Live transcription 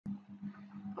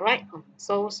Alright,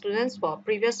 so students, for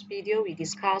previous video we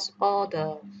discussed all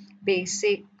the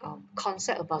basic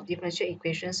concept about differential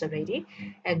equations already,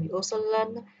 and we also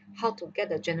learned how to get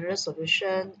the general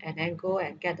solution and then go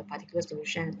and get the particular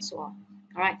solution and so on.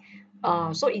 Alright,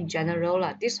 so in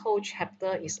general this whole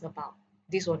chapter is about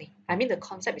this only. I mean the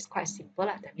concept is quite simple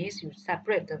that means you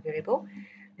separate the variable,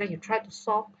 then you try to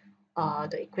solve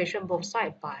the equation both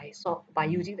sides by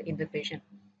using the integration,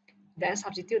 then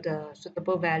substitute the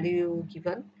suitable value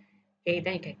given. Okay,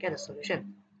 then you can get a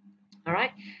solution. All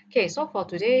right. Okay, so for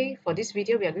today, for this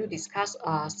video, we are going to discuss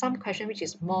some question which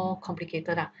is more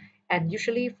complicated. And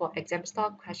usually for exam style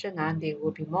question, they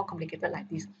will be more complicated like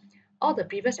this. All the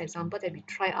previous example that we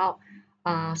try out,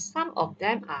 some of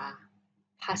them are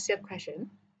partial question,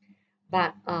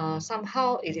 but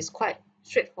somehow it is quite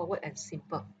straightforward and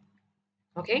simple.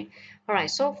 Okay, all right.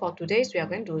 So for today's, we are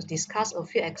going to discuss a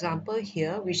few example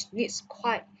here, which needs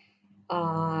quite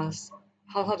uh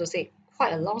how to say,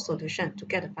 quite a long solution to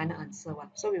get the final answer one.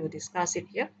 So we will discuss it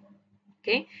here.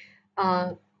 Okay,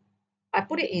 uh I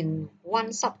put it in one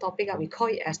subtopic. We call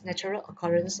it as natural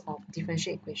occurrence of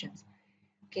differential equations.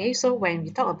 Okay, so when we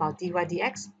talk about dy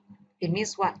dx, it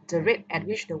means what? The rate at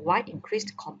which the y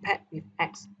increased compared with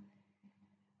x.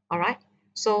 All right,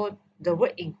 so the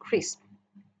word increase,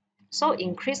 so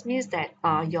increase means that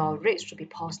your rate should be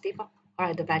positive. All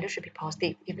right, the value should be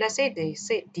positive. If let's say they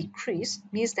say decrease,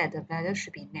 means that the value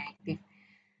should be negative.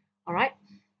 All right,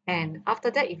 and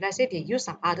after that, if let's say they use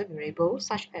some other variable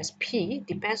such as p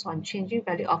depends on changing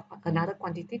value of another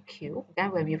quantity q,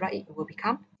 then when we write it, it will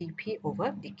become dp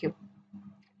over dq.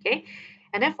 Okay,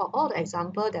 and then for all the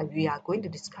example that we are going to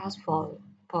discuss for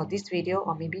this video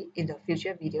or maybe in the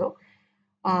future video,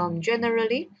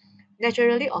 generally,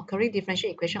 naturally occurring differential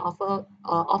equation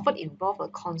often involve a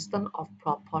constant of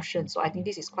proportion. So I think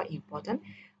this is quite important.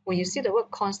 When you see the word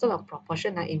constant of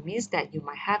proportion, it means that you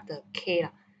might have the k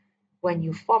when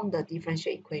you form the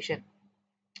differential equation.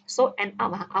 So end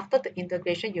up after the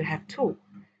integration, you have two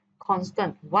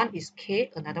constant. One is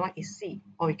k, another one is c,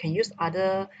 or you can use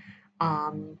other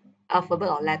alphabet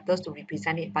or letters to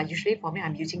represent it. But usually for me,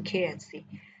 I'm using k and c.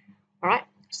 All right.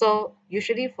 So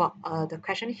usually for the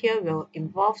question here will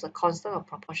involve the constant of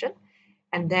proportion,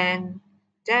 and then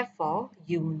therefore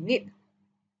you need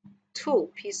two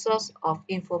pieces of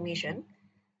information,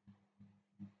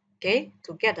 okay,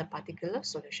 to get a particular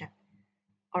solution.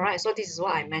 All right, so this is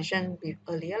what I mentioned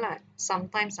earlier.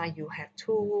 Sometimes you have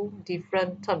two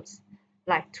different terms,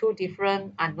 like two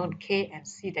different unknown k and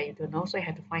c that you don't know, so you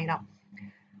have to find out.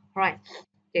 All right,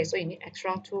 okay, so you need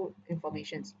extra two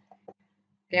informations.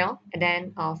 Yeah, and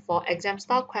then for exam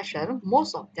style question,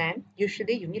 most of them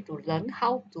usually you need to learn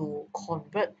how to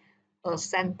convert a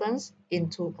sentence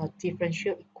into a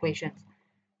differential equation.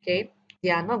 Okay, they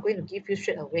are not going to give you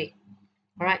straight away.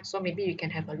 All right, so maybe you can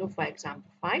have a look for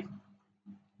example 5.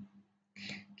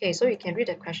 Okay, so you can read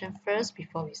the question first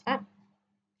before we start.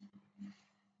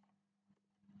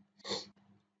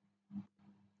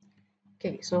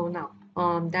 Okay, so now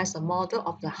there's a model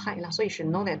of the height, so you should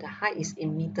know that the height is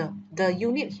in meter. The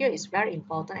unit here is very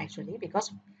important actually,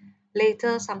 because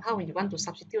later somehow when you want to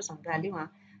substitute some value,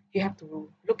 you have to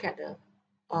look at the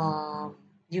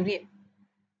unit,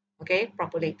 okay,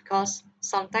 properly, because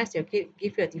sometimes they'll give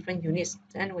you a different units.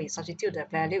 Then when you substitute the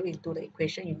value into the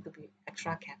equation, you need to be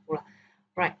extra careful.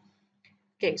 Right.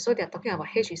 Okay, so they're talking about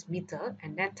h is meter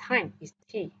and then time is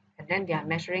t, and then they are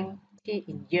measuring t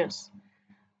in years.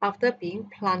 After being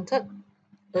planted,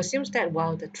 assumes that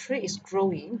while the tree is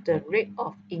growing, the rate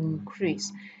of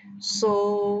increase.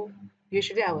 So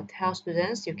usually I will tell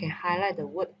students, you can highlight the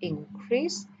word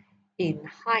increase in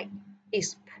height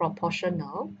is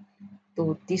proportional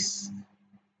to this.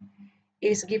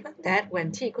 It is given that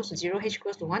when t equals to 0, h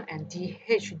equals to 1, and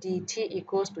dh dt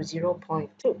equals to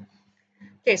 0.2.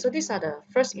 Okay, so these are the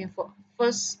first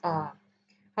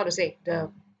how to say,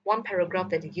 the one paragraph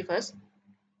that they give us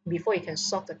before you can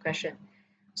solve the question.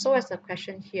 So as the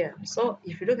question here, so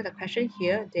if you look at the question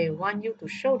here, they want you to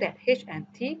show that h and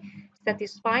t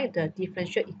satisfy the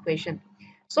differential equation.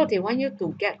 So they want you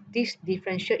to get this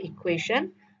differential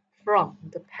equation from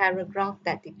the paragraph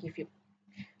that they give you.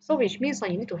 So which means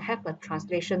you need to have a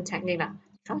translation technique,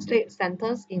 translate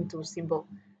sentence into symbol,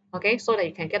 okay, so that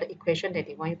you can get the equation that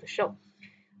they want you to show.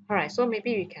 All right, so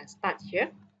maybe we can start here.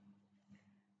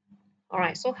 All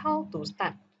right, so how to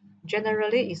start?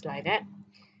 Generally, it's like that.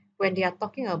 When they are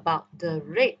talking about the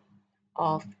rate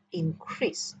of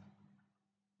increase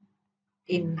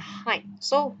in height,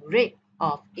 so rate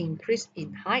of increase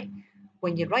in height,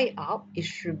 when you write it out, it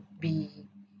should be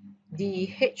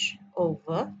dh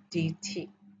over dt.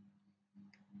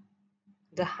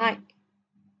 The height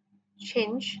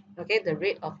change, okay, the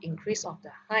rate of increase of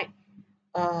the height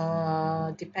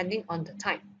depending on the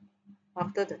time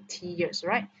after the t years,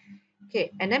 right?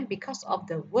 Okay, and then because of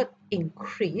the word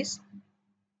increase,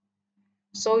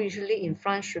 so usually in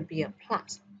front should be a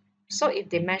plus. So if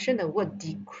they mention the word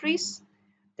decrease,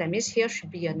 that means here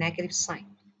should be a negative sign.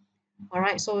 All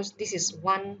right, so this is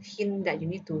one hint that you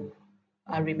need to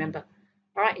remember.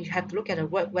 All right, you have to look at the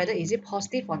word, whether is it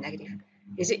positive or negative.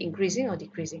 Is it increasing or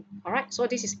decreasing? All right, so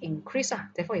this is increase,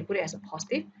 therefore you put it as a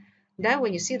positive. Then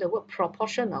when you see the word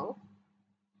proportional,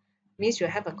 means you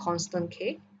have a constant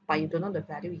k, but you don't know the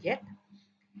value yet.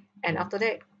 And after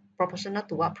that, proportional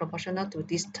to what? Proportional to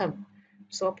this term.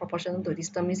 So proportional to this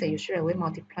term means that you straight away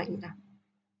multiply it.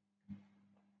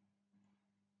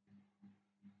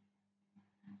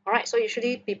 All right, so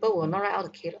usually people will not write out the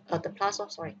k, the plus,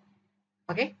 sorry.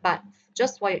 Okay, but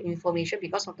just for your information,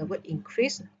 because of the word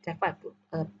increase, therefore I put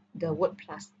the word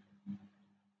plus.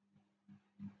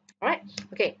 All right,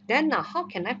 okay, then now how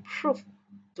can I prove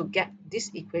to get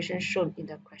this equation shown in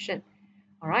the question?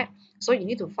 All right, so you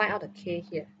need to find out the k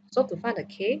here. So to find the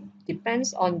k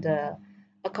depends on the,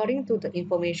 according to the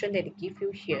information that they give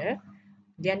you here,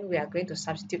 then we are going to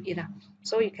substitute it.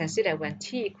 So you can see that when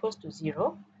t equals to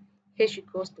 0, h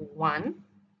equals to 1,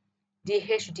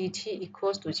 dh dt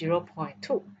equals to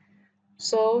 0.2.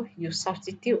 So you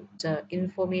substitute the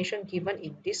information given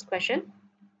in this question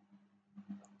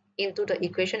into the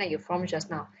equation that you formed just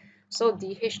now. So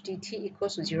dh dt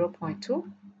equals to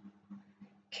 0.2.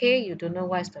 K, you don't know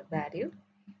what is the value.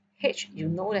 H, you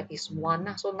know that is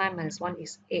 1. So 9 minus 1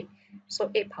 is 8.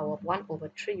 So 8 power 1 over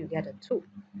 3, you get a 2.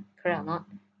 Correct or not?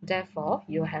 Therefore,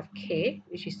 you have K,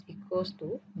 which is equals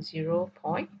to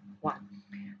 0.1.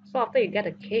 So after you get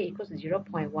a K equals to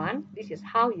 0.1, this is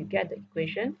how you get the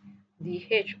equation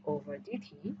dH over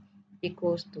dt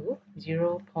equals to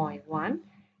 0.1,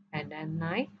 and then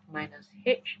 9 minus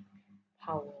H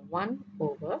power 1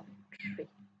 over 3.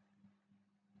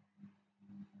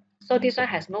 So this one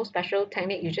has no special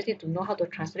technique. You just need to know how to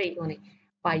translate it only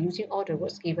by using all the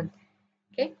words given.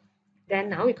 Okay. Then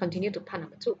now we continue to part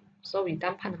number 2. So we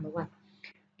done part number 1.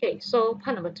 Okay. So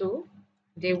part number 2,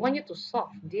 they want you to solve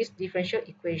this differential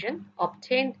equation,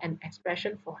 obtain an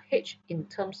expression for h in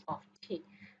terms of t.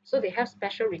 So they have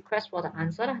special requests for the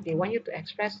answer. They want you to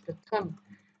express the term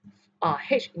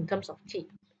h in terms of t.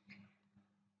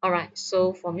 All right.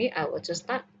 So for me, I will just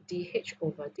start dh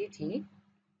over dt.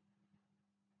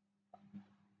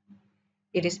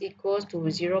 It is equals to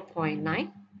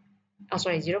 0.9.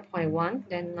 0.1,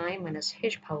 then 9 minus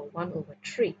h power 1 over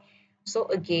 3. So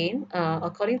again,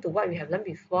 according to what we have learned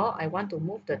before, I want to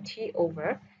move the t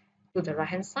over to the right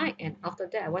hand side, and after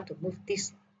that I want to move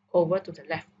this over to the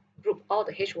left. Group all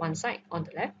the h one side on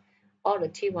the left, all the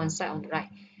t one side on the right.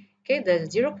 Okay, the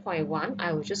 0.1,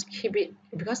 I will just keep it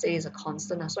because it is a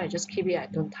constant, so I just keep it, I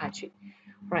don't touch it.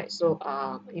 Right, so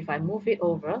if I move it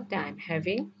over, then I'm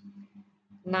having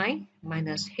 9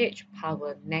 minus h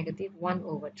power negative 1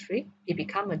 over 3. It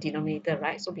become a denominator,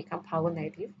 right? So become power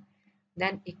negative,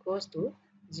 then equals to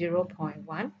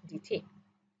 0.1 dt.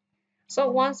 So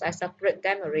once I separate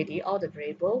them already, all the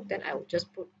variable, then I will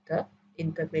just put the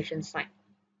integration sign.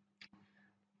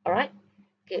 All right.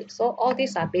 Okay, so all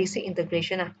these are basic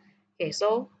integration. Okay,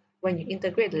 so when you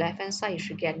integrate the left hand side, you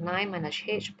should get 9 minus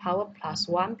h power plus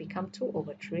 1 become 2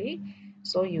 over 3.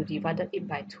 So you divided it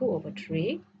by 2 over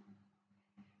 3.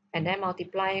 And then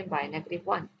multiply by negative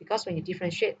 1, because when you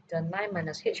differentiate the 9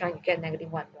 minus h, you get negative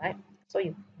 1, right? So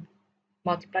you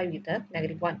multiply with the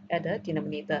negative 1 at the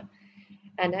denominator.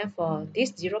 And then for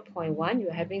this 0.1,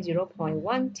 you're having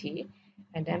 0.1 t,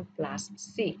 and then plus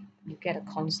c. You get a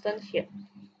constant here.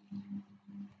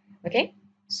 Okay,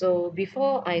 so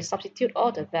before I substitute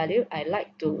all the value, I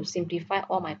like to simplify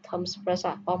all my terms first,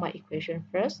 all my equation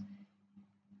first.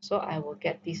 So I will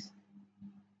get this.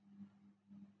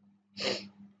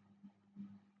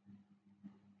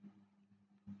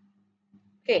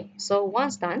 Okay, so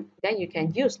once done, then you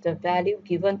can use the value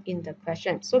given in the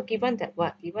question. So given that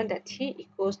what? Given that t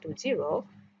equals to 0,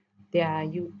 they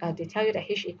tell you that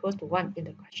h equals to 1 in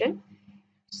the question.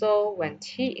 So when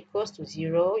t equals to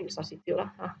 0, you substitute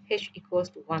h equals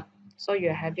to 1. So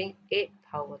you're having 8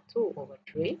 power 2 over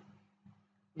 3,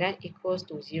 then equals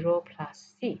to 0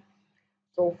 plus c.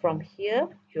 So from here,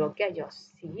 you'll get your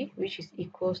c, which is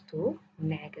equals to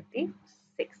negative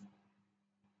 6.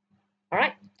 All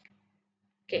right.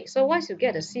 Okay, so once you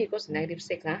get the c equals to negative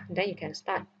 6, then you can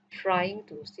start trying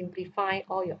to simplify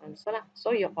all your answer.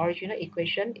 So your original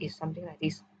equation is something like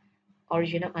this.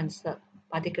 Original answer,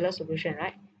 particular solution,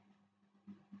 right?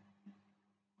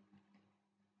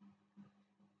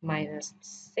 Minus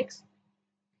 6.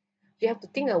 you have to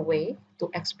think a way to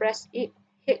express it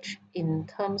h in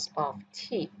terms of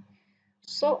t.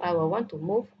 So I will want to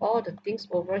move all the things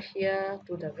over here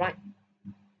to the right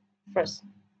first.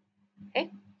 Okay,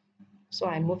 so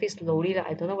I move it slowly.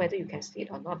 I don't know whether you can see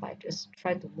it or not, but I just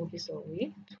try to move it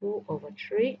slowly. 2 over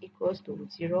 3 equals to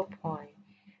 0.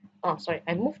 Oh, sorry,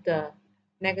 I moved the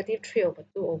negative 3 over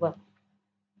 2 over.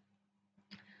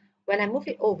 When I move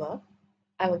it over,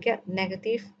 I will get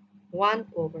negative 1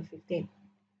 over 15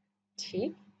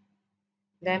 t,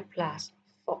 then plus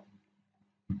 4.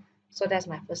 So that's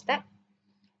my first step.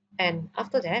 And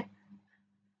after that,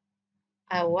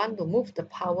 I want to move the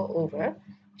power over.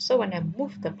 So when I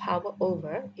move the power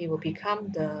over, it will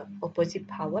become the opposite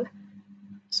power.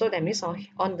 So that means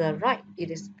on the right,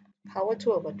 it is power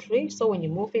 2 over 3. So when you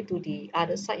move it to the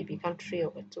other side, it becomes 3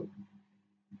 over 2.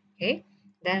 Okay,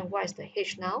 then what is the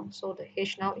h now? So the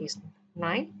h now is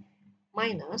 9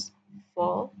 minus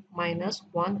 4 minus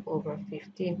 1 over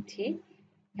 15t,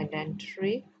 and then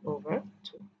 3 over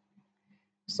 2.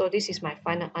 So this is my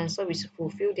final answer, which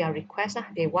fulfill their request.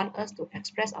 They want us to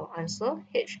express our answer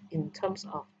h in terms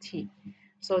of t.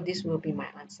 So this will be my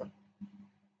answer.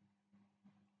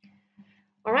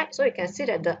 Alright, so you can see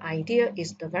that the idea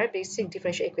is the very basic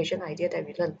differential equation idea that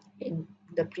we learned in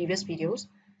the previous videos.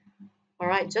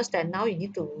 Alright, just that now you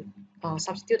need to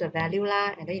substitute the value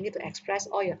lah, and then you need to express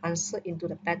all your answer into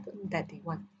the pattern that they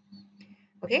want.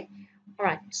 Okay,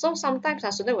 alright, so sometimes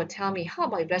a student will tell me, how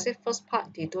about if let's say first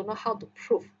part they don't know how to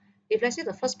prove? If let's say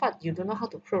the first part you don't know how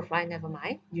to prove, right, never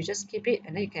mind, you just keep it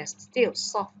and then you can still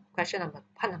solve part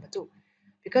number 2.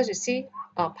 Because you see,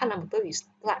 part number 2 is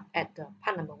start at the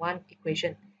part number 1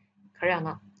 equation, correct or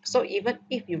not? So even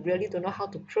if you really don't know how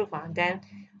to prove, then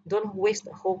don't waste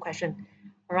the whole question.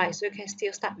 Alright, so you can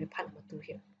still start with part number 2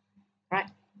 here. Right?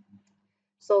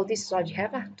 So this is what you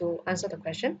have to answer the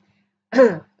question.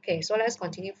 Okay, so let's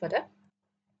continue further.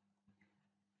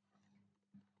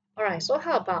 Alright, so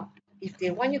how about if they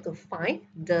want you to find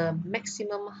the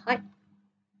maximum height?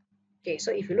 Okay,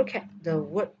 so if you look at the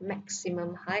word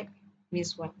maximum height,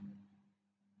 means what?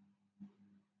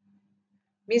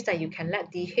 Means that you can let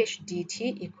dh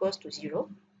dt equals to 0.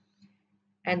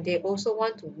 And they also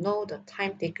want to know the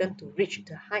time taken to reach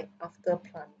the height after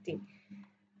planting.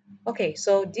 Okay,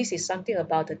 so this is something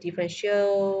about the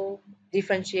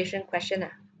differentiation question,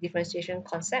 differentiation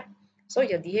concept. So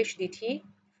your dh dt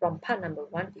from part number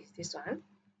 1 is this one.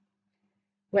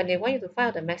 When they want you to find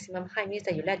out the maximum height, means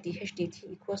that you let dh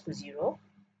dt equals to 0.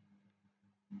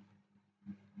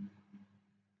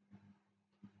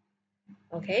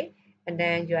 Okay, and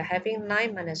then you are having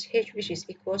 9 minus h, which is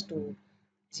equals to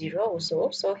 0 also.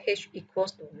 So h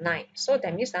equals to 9. So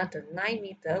that means that the 9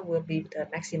 meter will be the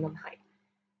maximum height.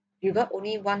 You got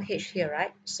only one h here,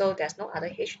 right? So there's no other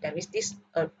h. That means this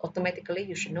automatically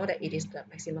you should know that it is the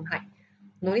maximum height.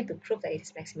 No need to prove that it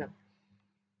is maximum.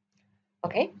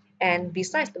 Okay, and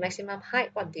besides the maximum height,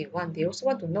 what they want, they also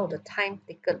want to know the time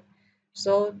taken.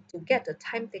 So to get the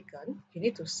time taken, you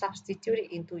need to substitute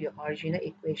it into your original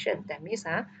equation. That means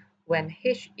when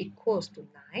h equals to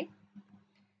 9,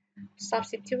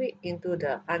 substitute it into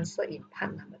the answer in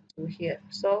part number 2 here.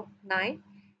 So 9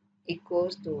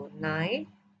 equals to 9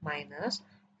 minus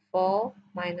 4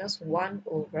 minus 1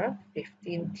 over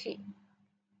 15t.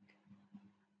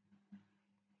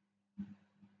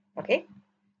 Okay,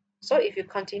 so if you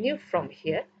continue from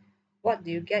here, what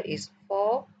do you get is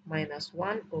 4 minus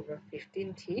 1 over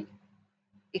 15t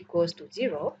equals to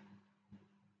 0.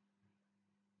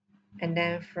 And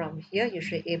then from here, you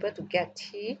should be able to get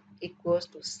t equals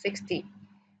to 60.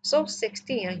 So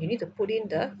 60, you need to put in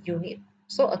the unit.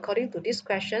 So according to this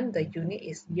question, the unit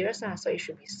is years, so it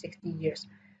should be 60 years.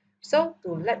 So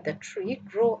to let the tree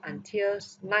grow until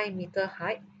 9 meter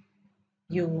height,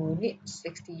 you need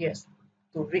 60 years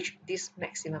to reach this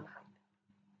maximum height.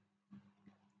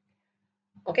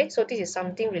 Okay, so this is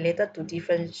something related to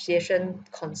differentiation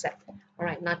concept. All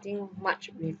right, nothing much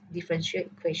with differential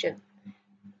equation.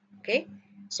 Okay,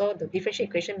 so the differential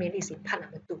equation mainly is in part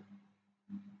number 2.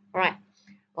 All right,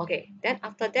 okay, then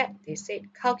after that, they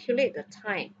said calculate the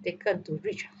time taken to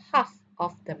reach half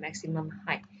of the maximum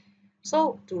height.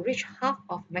 So to reach half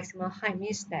of maximum height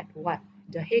means that what?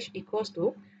 The h equals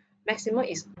to maximum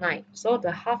is 9. So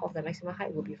the half of the maximum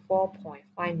height will be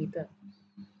 4.5 meter.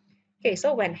 Okay,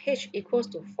 so when h equals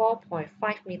to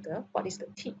 4.5 meter, what is the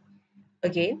t?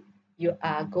 Again, you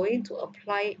are going to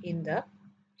apply in the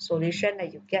solution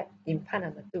that you get in part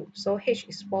number 2. So h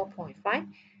is 4.5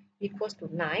 equals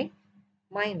to 9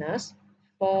 minus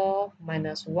 4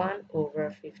 minus 1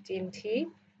 over 15t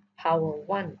power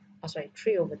 1,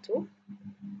 3 over 2.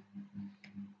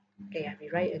 Okay, I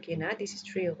rewrite again. This is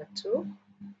 3 over 2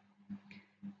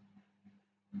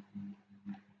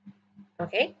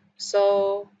 Okay,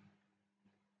 so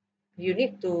you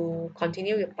need to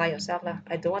continue it by yourself lah.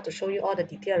 I don't want to show you all the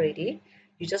detail already.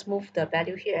 You just move the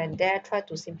value here and there, try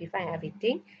to simplify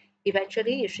everything.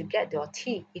 Eventually, you should get your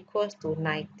t equals to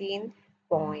 19.1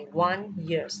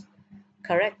 years,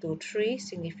 correct to three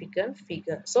significant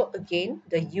figures. So again,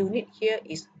 the unit here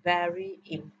is very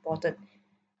important.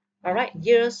 All right,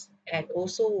 years and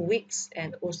also weeks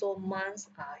and also months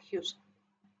are huge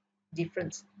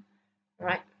difference. All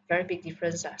right, very big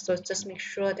difference. So just make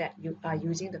sure that you are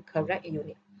using the correct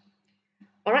unit.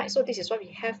 All right, so this is what we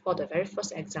have for the very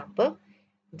first example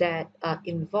that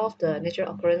involve the natural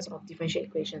occurrence of differential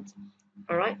equations.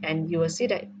 All right, and you will see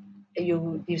that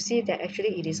you see that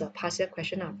actually it is a past year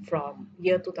question from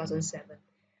year 2007.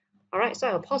 All right, so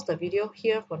I'll pause the video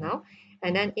here for now,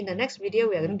 and then in the next video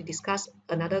we are going to discuss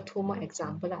another two more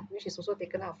example, which is also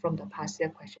taken out from the past year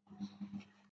question.